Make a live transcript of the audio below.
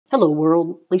Hello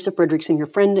world, Lisa Friedrichsen, your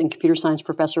friend and computer science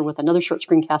professor with another short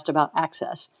screencast about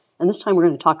Access. And this time we're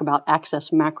going to talk about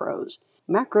Access macros.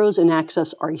 Macros in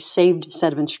Access are a saved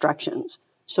set of instructions.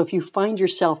 So if you find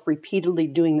yourself repeatedly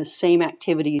doing the same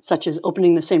activity, such as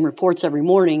opening the same reports every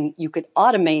morning, you could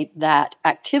automate that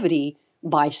activity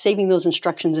by saving those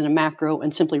instructions in a macro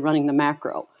and simply running the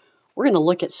macro. We're going to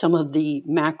look at some of the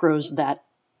macros that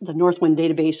the Northwind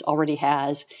database already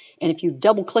has, and if you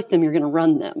double click them, you're going to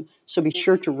run them. So be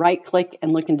sure to right click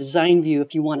and look in design view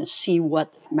if you want to see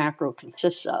what the macro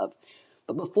consists of.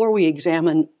 But before we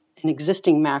examine an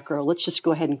existing macro, let's just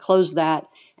go ahead and close that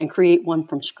and create one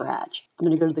from scratch. I'm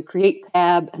going to go to the create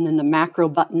tab and then the macro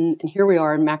button, and here we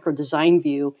are in macro design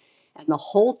view, and the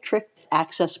whole trick to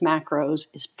Access macros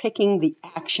is picking the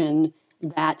action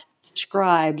that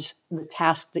describes the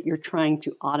task that you're trying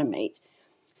to automate.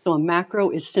 So a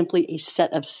macro is simply a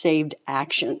set of saved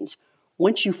actions.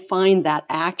 Once you find that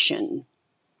action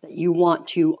that you want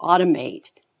to automate,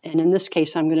 and in this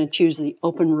case, I'm going to choose the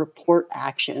open report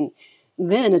action,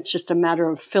 then it's just a matter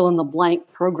of fill in the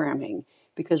blank programming,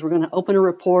 because we're going to open a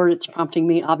report. It's prompting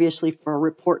me obviously for a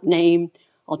report name.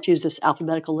 I'll choose this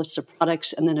alphabetical list of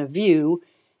products and then a view,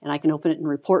 and I can open it in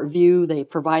report view. They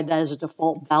provide that as a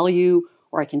default value,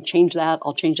 or I can change that.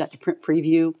 I'll change that to print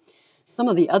preview. Some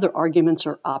of the other arguments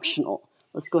are optional.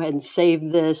 Let's go ahead and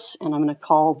save this, and I'm going to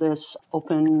call this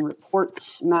Open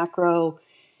Reports macro,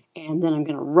 and then I'm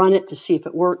going to run it to see if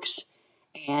it works,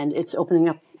 and it's opening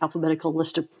up the alphabetical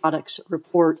list of products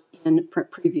report in print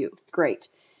preview. Great.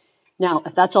 Now,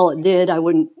 if that's all it did, I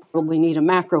wouldn't probably need a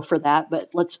macro for that, but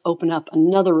let's open up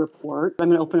another report. I'm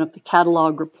going to open up the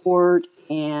catalog report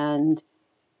and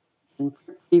in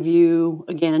print preview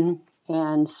again,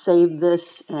 and save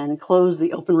this and close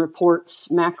the open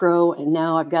reports macro. And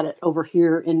now I've got it over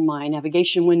here in my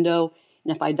navigation window.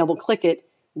 And if I double click it,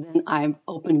 then I've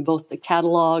opened both the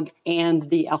catalog and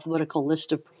the alphabetical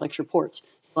list of products reports.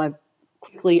 So I've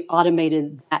quickly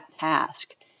automated that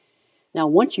task. Now,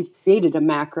 once you've created a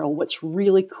macro, what's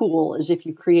really cool is if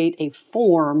you create a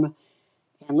form,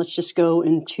 and let's just go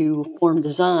into form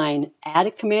design, add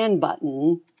a command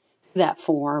button to that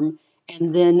form,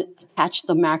 and then attach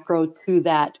the macro to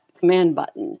that command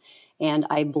button. And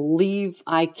I believe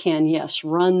I can, yes,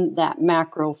 run that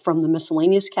macro from the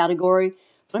miscellaneous category.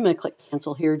 But I'm going to click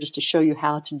cancel here just to show you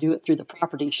how to do it through the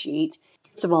property sheet.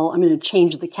 First of all, I'm going to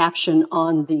change the caption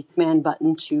on the command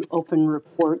button to open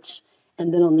reports.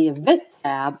 And then on the event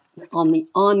tab, on the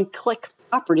on-click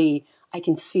property, I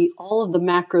can see all of the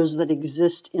macros that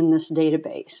exist in this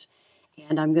database.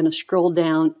 And I'm going to scroll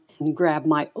down and grab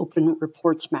my open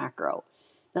reports macro.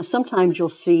 Now, sometimes you'll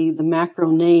see the macro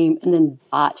name and then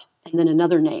dot and then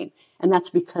another name. And that's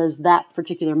because that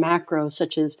particular macro,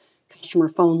 such as customer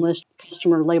phone list,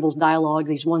 customer labels dialog,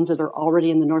 these ones that are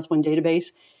already in the Northwind database,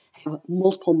 have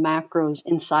multiple macros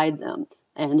inside them.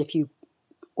 And if you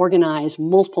organize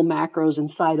multiple macros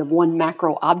inside of one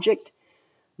macro object,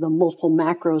 the multiple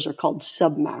macros are called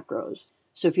sub-macros.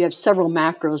 So if you have several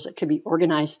macros that could be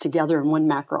organized together in one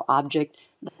macro object,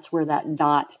 that's where that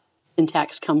dot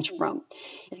syntax comes from.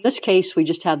 In this case, we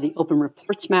just have the open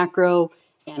reports macro,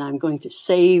 and I'm going to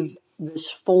save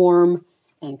this form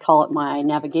and call it my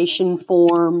navigation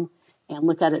form and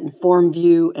look at it in form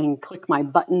view and click my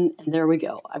button, and there we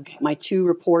go. I've got my two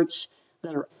reports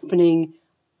that are opening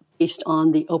based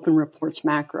on the open reports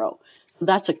macro.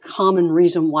 That's a common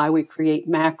reason why we create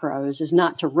macros, is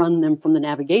not to run them from the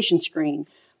navigation screen,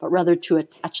 but rather to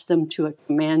attach them to a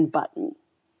command button.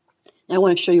 Now I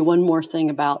want to show you one more thing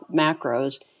about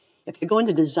macros. If I go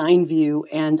into design view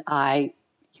and I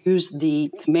use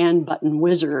the command button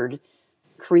wizard to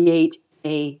create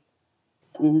a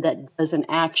button that does an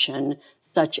action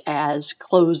such as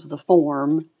close the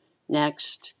form,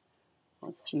 next,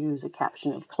 let's use a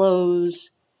caption of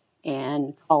close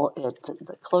and call it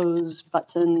the close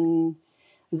button.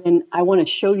 Then I want to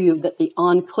show you that the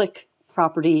on-click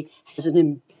property has an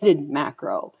embedded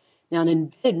macro. Now, an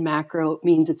embedded macro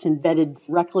means it's embedded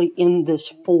directly in this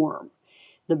form.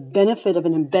 The benefit of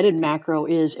an embedded macro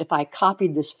is if I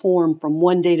copied this form from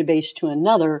one database to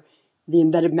another, the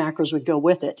embedded macros would go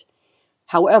with it.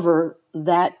 However,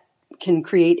 that can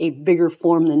create a bigger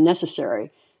form than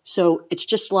necessary. So it's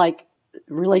just like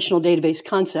relational database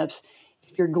concepts.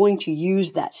 If you're going to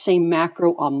use that same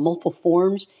macro on multiple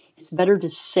forms, it's better to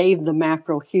save the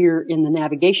macro here in the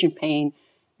navigation pane,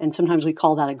 and sometimes we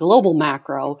call that a global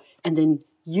macro, and then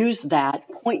use that,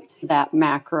 point to that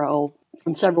macro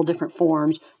from several different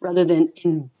forms rather than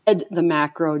embed the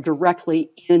macro directly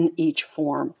in each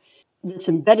form. This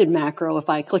embedded macro, if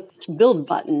I click this build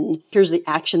button, here's the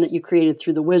action that you created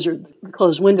through the wizard, the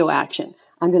close window action.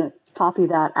 I'm going to copy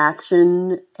that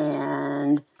action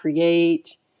and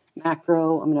create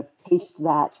macro. I'm going to paste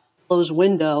that close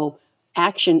window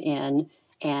action in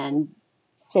and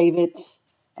save it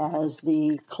as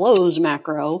the close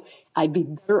macro. I'd be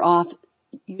better off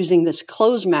using this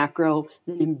close macro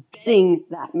than embedding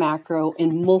that macro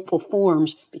in multiple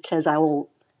forms, because I will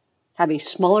have a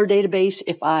smaller database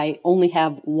if I only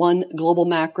have one global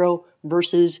macro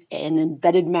versus an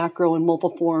embedded macro in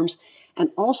multiple forms. And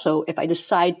also, if I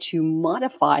decide to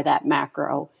modify that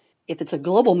macro, if it's a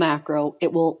global macro,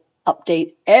 it will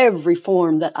update every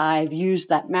form that I've used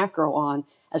that macro on,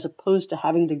 as opposed to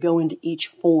having to go into each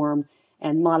form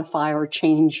and modify or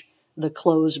change the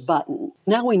close button.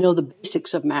 Now we know the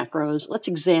basics of macros. Let's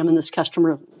examine this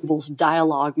customer labels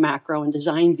dialog macro in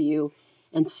design view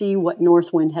and see what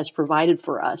Northwind has provided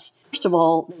for us. First of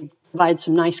all, they provide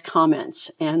some nice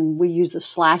comments, and we use the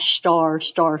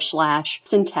 /*/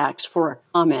 syntax for a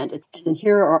comment. And then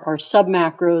here are our sub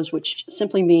macros, which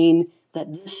simply mean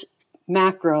that this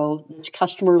macro, this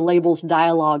customer labels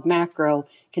dialog macro,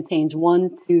 contains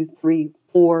 1, 2, 3,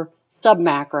 4 sub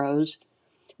macros,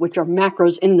 which are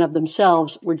macros in and of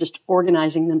themselves. We're just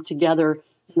organizing them together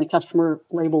in the customer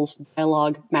labels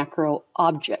dialog macro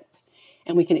object.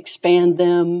 And we can expand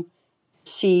them,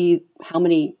 see how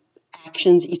many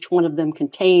actions each one of them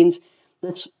contains.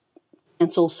 This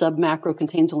cancel sub macro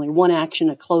contains only one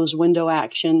action, a close window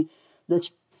action.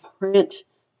 This print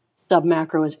sub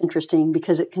macro is interesting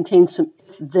because it contains some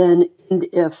then and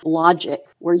if logic,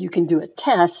 where you can do a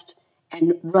test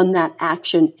and run that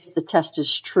action if the test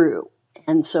is true.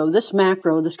 And so this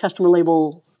macro, this customer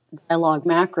label dialog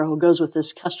macro, goes with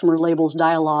this customer labels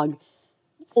dialog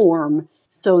form.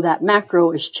 So that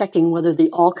macro is checking whether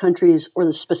the all countries or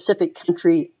the specific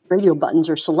country radio buttons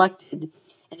are selected.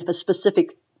 And if a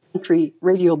specific country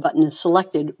radio button is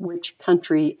selected, which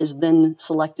country is then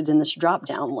selected in this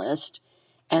drop-down list.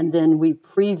 And then we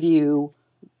preview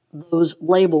those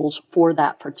labels for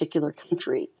that particular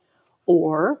country.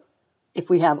 Or if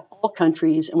we have all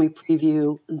countries and we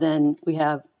preview, then we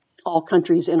have all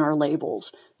countries in our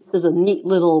labels. This is a neat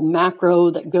little macro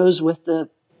that goes with the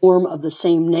form of the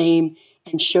same name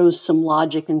and shows some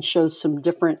logic and shows some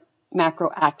different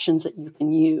macro actions that you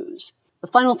can use. The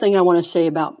final thing I want to say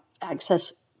about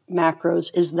access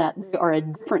macros is that they are a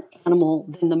different animal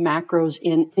than the macros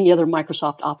in any other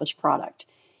Microsoft Office product.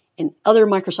 In other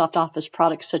Microsoft Office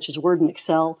products such as Word and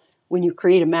Excel, when you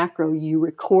create a macro, you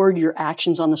record your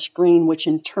actions on the screen, which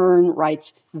in turn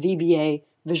writes VBA,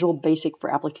 Visual Basic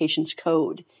for Applications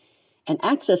code. And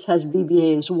Access has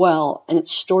VBA as well, and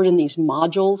it's stored in these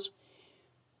modules.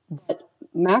 But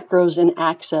macros in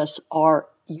Access are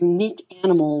unique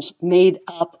animals made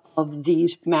up of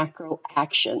these macro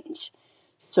actions.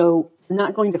 So you're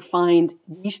not going to find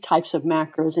these types of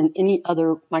macros in any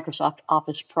other Microsoft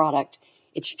Office product.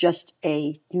 It's just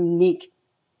a unique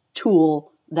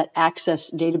tool that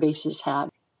Access databases have.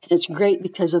 And it's great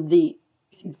because of the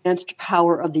advanced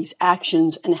power of these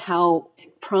actions and how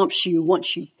it prompts you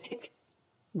once you pick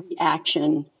the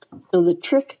action. So the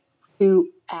trick to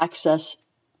Access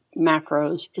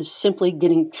macros is simply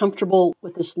getting comfortable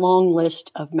with this long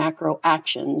list of macro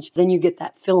actions. Then you get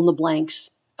that fill in the blanks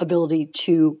ability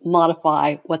to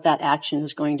modify what that action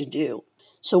is going to do.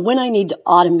 So when I need to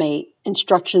automate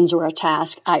instructions or a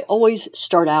task, I always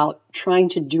start out trying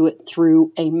to do it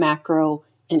through a macro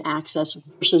in Access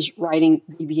versus writing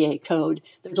VBA code.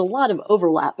 There's a lot of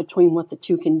overlap between what the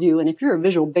two can do. And if you're a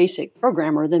Visual Basic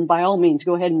programmer, then by all means,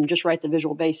 go ahead and just write the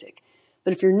Visual Basic.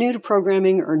 But if you're new to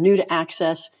programming or new to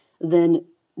Access, then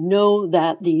know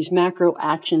that these macro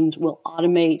actions will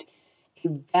automate a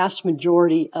vast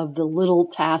majority of the little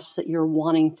tasks that you're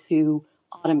wanting to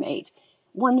automate.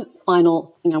 One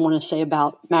final thing I want to say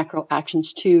about macro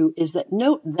actions too is that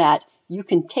note that you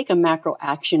can take a macro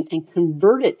action and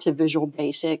convert it to Visual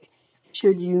Basic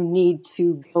should you need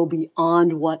to go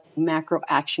beyond what macro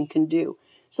action can do.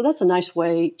 So that's a nice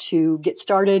way to get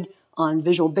started on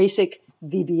Visual Basic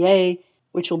VBA,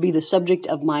 which will be the subject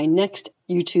of my next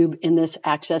YouTube in this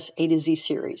Access A to Z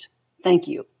series. Thank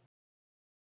you.